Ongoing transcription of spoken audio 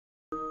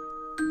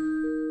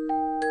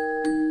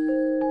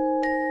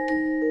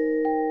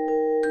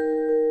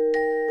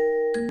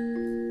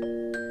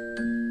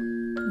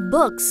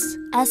books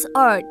as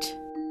art.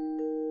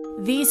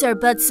 These are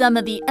but some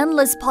of the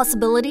endless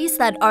possibilities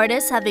that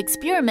artists have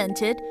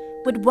experimented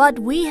with what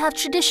we have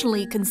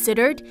traditionally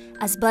considered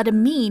as but a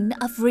mean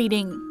of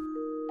reading.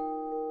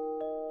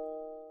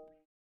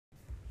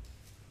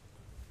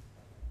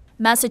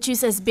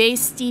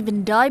 Massachusetts-based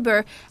Stephen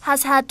Diber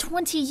has had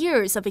 20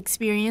 years of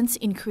experience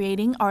in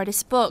creating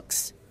artist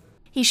books.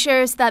 He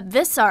shares that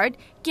this art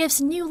gives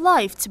new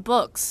life to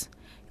books,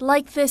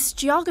 like this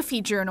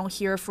geography journal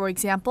here, for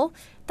example,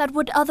 that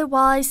would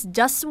otherwise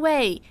dust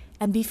away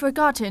and be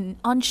forgotten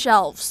on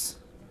shelves.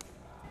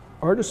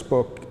 Artist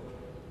book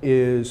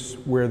is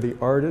where the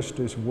artist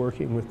is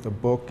working with the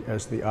book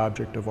as the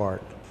object of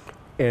art.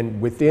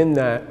 And within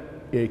that,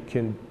 it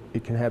can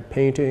have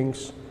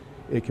paintings,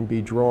 it can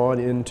be drawn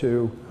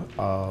into,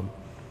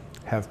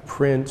 have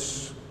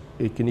prints,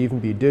 it can even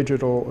be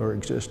digital or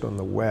exist on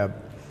the web.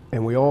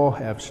 And we all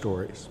have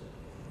stories.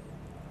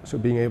 So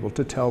being able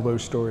to tell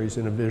those stories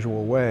in a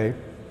visual way,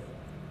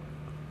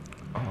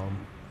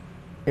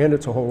 and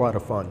it's a whole lot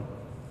of fun.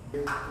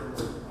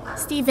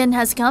 Stephen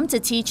has come to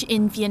teach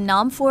in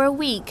Vietnam for a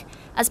week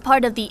as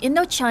part of the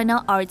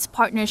Indo-China Arts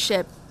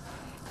Partnership.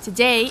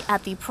 Today,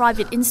 at the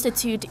Private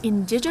Institute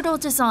in Digital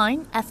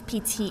Design,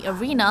 FPT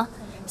Arena,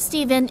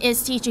 Stephen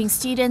is teaching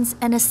students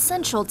an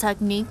essential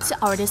technique to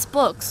artist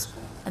books,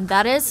 and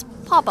that is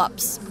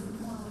pop-ups.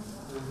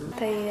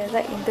 Thầy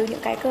dạy từ những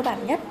cái cơ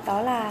bản nhất,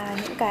 đó là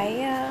những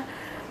cái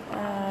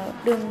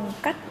đường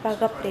cắt và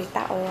gập để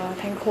tạo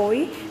thành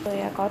khối. Rồi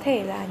có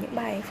thể là những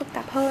bài phức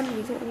tạp hơn,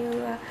 ví dụ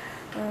như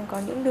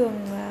có những đường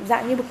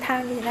dạng như bậc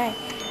thang như thế này.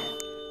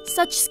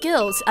 Such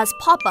skills as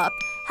pop-up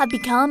have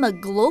become a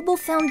global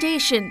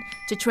foundation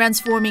to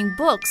transforming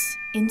books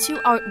into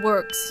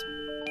artworks.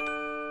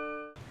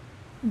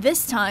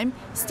 This time,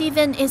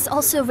 Stephen is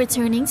also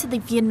returning to the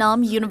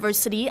Vietnam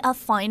University of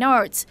Fine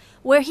Arts,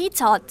 where he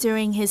taught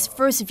during his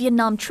first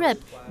Vietnam trip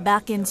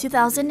back in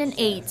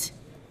 2008.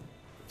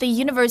 The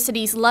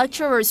university's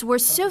lecturers were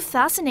so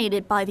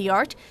fascinated by the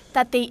art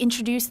that they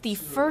introduced the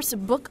first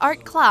book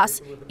art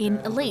class in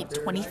late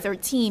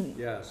 2013.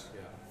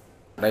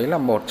 Đấy là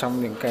một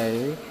trong những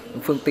cái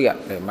phương tiện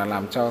để mà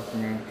làm cho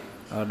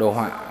đồ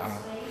họa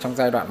trong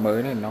giai đoạn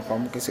mới này nó có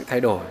một cái sự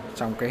thay đổi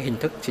trong cái hình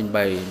thức trình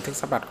bày, hình thức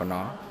sắp đặt của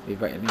nó. Vì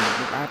vậy nên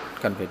book art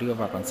cần phải đưa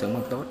vào càng sớm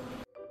càng tốt.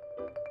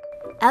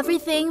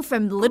 Everything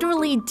from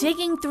literally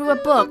digging through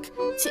a book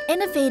to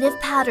innovative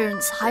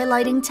patterns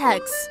highlighting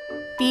text.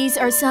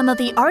 These are some of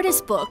the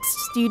artist books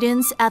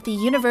students at the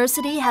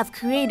university have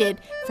created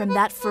from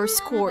that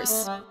first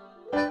course.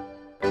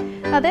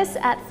 Now this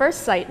at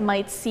first sight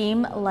might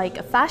seem like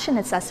a fashion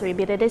accessory,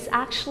 but it is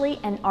actually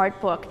an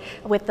art book.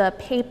 With the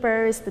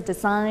papers, the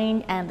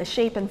design, and the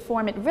shape and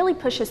form, it really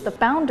pushes the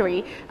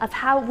boundary of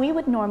how we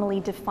would normally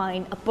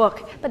define a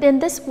book. But in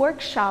this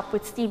workshop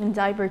with Stephen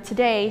Diber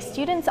today,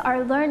 students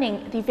are learning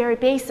the very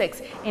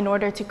basics in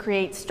order to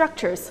create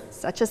structures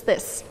such as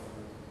this.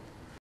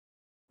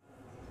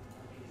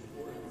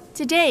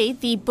 Today,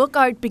 the book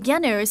art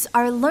beginners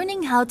are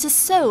learning how to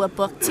sew a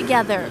book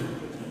together.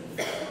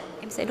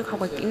 Sẽ được học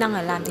cái kỹ năng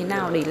là làm thế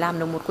nào để làm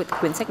được một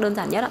quyển sách đơn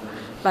giản nhất ạ.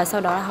 Và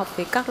sau đó là học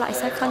về các loại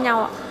sách khác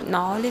nhau ạ.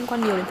 Nó liên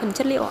quan nhiều đến phần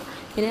chất liệu ạ.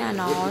 Thế nên là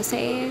nó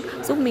sẽ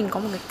giúp mình có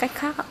một cái cách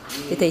khác ạ,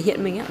 để thể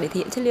hiện mình ạ, để thể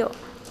hiện chất liệu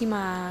khi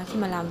mà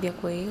làm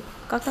việc với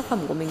các tác phẩm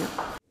của mình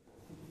ạ.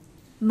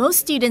 Most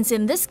students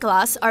in this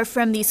class are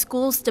from the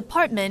school's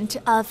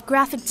Department of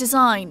Graphic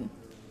Design.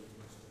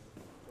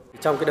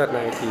 Trong cái đợt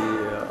này thì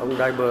ông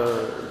Diber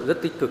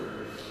rất tích cực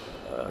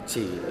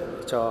chỉ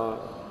cho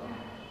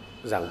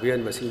giảng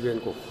viên và sinh viên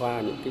của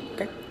khoa những cái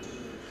cách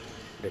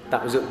để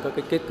tạo dựng các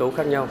cái kết cấu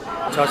khác nhau,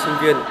 cho sinh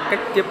viên cách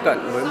tiếp cận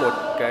với một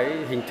cái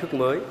hình thức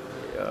mới,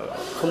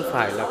 không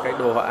phải là cái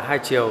đồ họa hai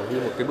chiều như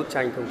một cái bức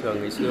tranh thông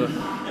thường ngày xưa,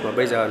 mà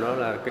bây giờ nó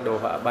là cái đồ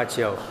họa ba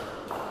chiều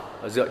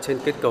dựa trên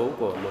kết cấu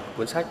của một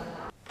cuốn sách.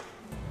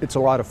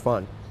 It's a lot of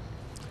fun.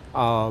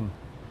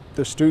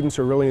 The students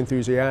are really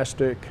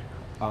enthusiastic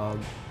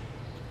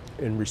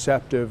and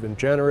receptive and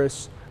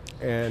generous,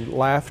 and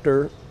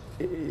laughter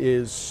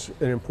is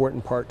an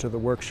important part to the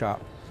workshop.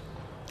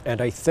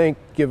 And I think,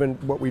 given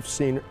what we've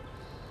seen,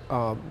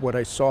 what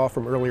I saw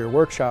from earlier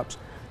workshops,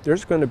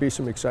 there's going to be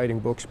some exciting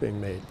books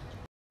being made.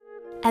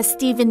 As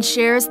Stephen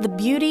shares, the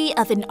beauty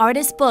of an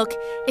artist's book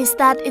is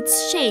that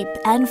its shape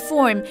and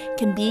form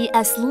can be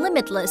as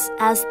limitless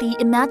as the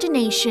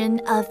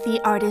imagination of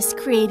the artist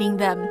creating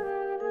them.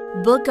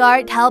 Book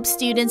art helps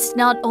students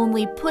not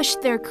only push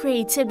their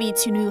creativity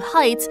to new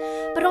heights,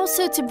 but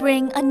also to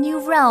bring a new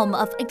realm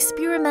of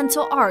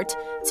experimental art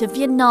to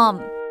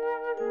Vietnam.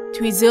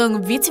 Thuy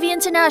Dương, VTV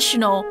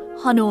International,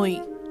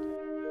 Hanoi.